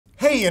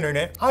Hey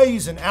Internet, I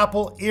use an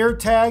Apple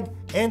AirTag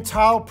and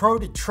Tile Pro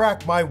to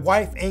track my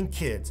wife and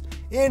kids.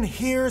 And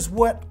here's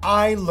what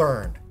I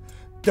learned.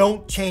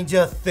 Don't change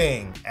a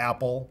thing,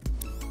 Apple.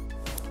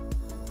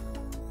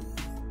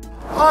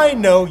 I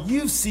know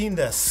you've seen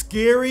the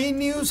scary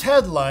news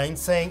headline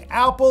saying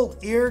Apple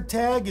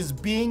AirTag is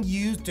being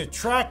used to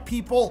track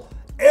people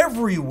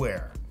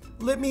everywhere.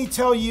 Let me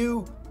tell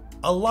you,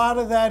 a lot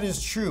of that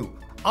is true.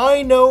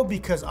 I know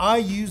because I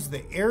use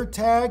the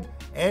AirTag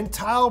and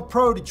Tile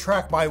Pro to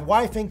track my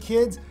wife and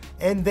kids,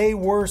 and they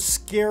were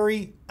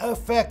scary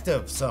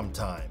effective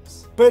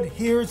sometimes. But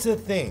here's the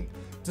thing,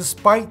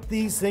 despite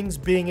these things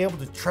being able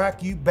to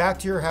track you back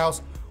to your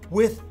house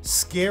with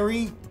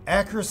scary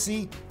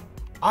accuracy,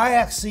 I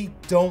actually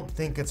don't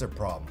think it's a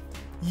problem.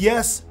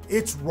 Yes,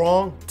 it's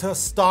wrong to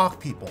stalk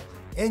people,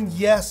 and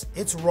yes,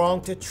 it's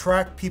wrong to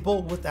track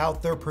people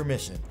without their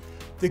permission.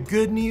 The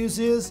good news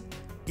is,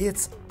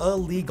 it's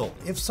illegal.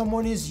 If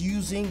someone is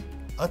using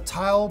a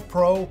Tile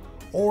Pro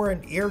or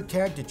an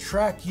AirTag to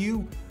track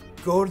you,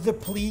 go to the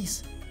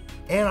police,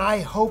 and I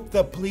hope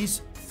the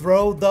police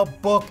throw the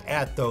book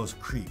at those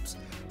creeps.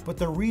 But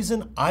the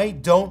reason I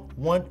don't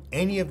want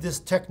any of this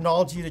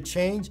technology to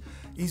change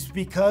is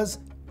because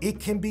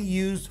it can be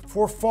used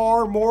for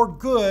far more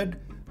good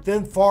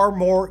than far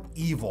more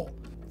evil.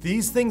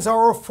 These things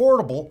are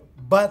affordable,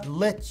 but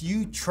let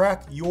you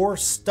track your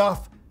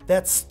stuff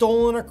that's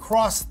stolen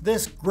across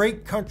this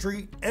great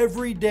country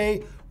every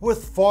day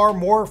with far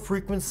more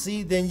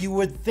frequency than you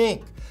would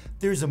think.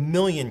 There's 1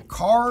 million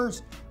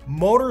cars,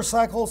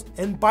 motorcycles,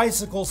 and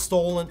bicycles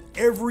stolen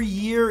every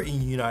year in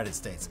the United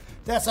States.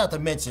 That's not to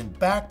mention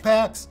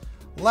backpacks,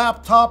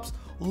 laptops,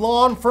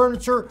 lawn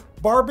furniture,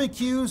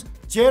 barbecues,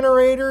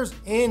 generators,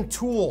 and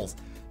tools.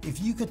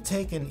 If you could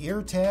take an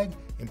AirTag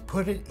and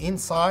put it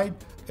inside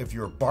of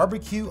your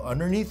barbecue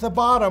underneath the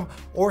bottom,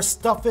 or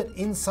stuff it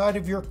inside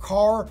of your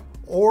car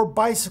or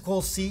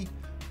bicycle seat,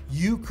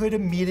 you could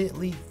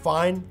immediately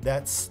find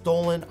that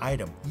stolen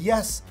item.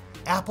 Yes,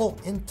 Apple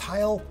and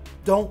Tile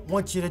don't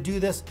want you to do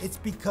this. It's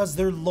because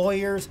their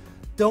lawyers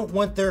don't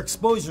want their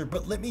exposure.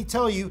 But let me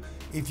tell you,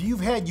 if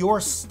you've had your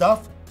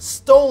stuff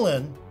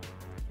stolen,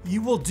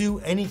 you will do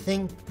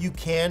anything you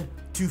can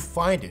to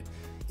find it.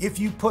 If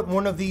you put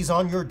one of these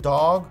on your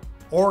dog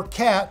or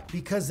cat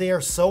because they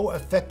are so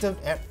effective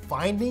at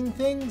finding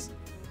things,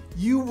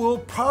 you will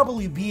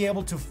probably be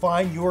able to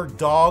find your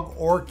dog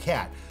or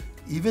cat,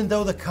 even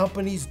though the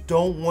companies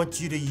don't want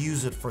you to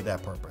use it for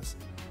that purpose.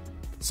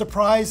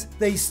 Surprise,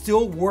 they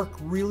still work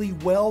really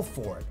well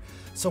for it.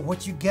 So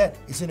what you get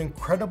is an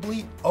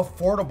incredibly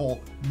affordable,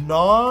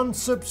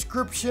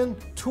 non-subscription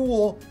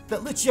tool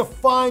that lets you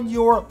find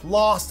your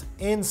lost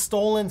and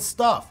stolen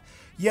stuff.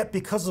 Yet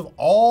because of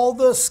all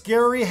the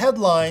scary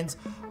headlines,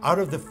 out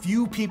of the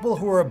few people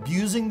who are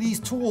abusing these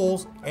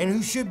tools and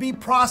who should be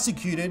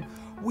prosecuted,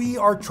 we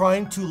are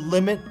trying to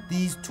limit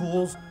these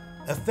tools'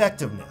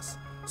 effectiveness.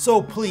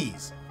 So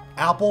please,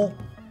 Apple,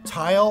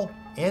 Tile,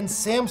 and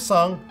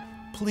Samsung,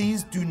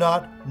 please do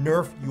not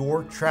nerf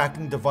your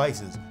tracking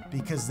devices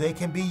because they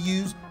can be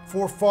used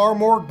for far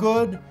more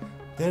good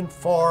than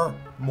far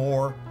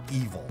more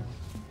evil.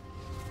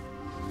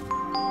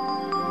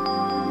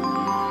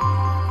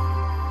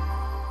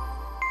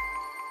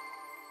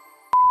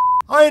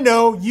 I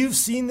know you've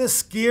seen the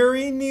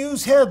scary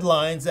news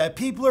headlines that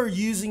people are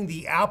using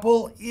the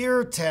Apple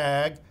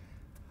AirTag.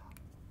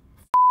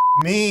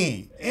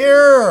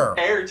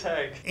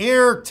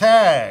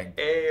 AirTag.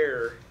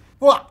 Air.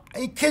 Well,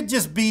 it could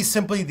just be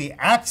simply the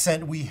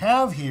accent we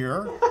have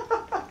here.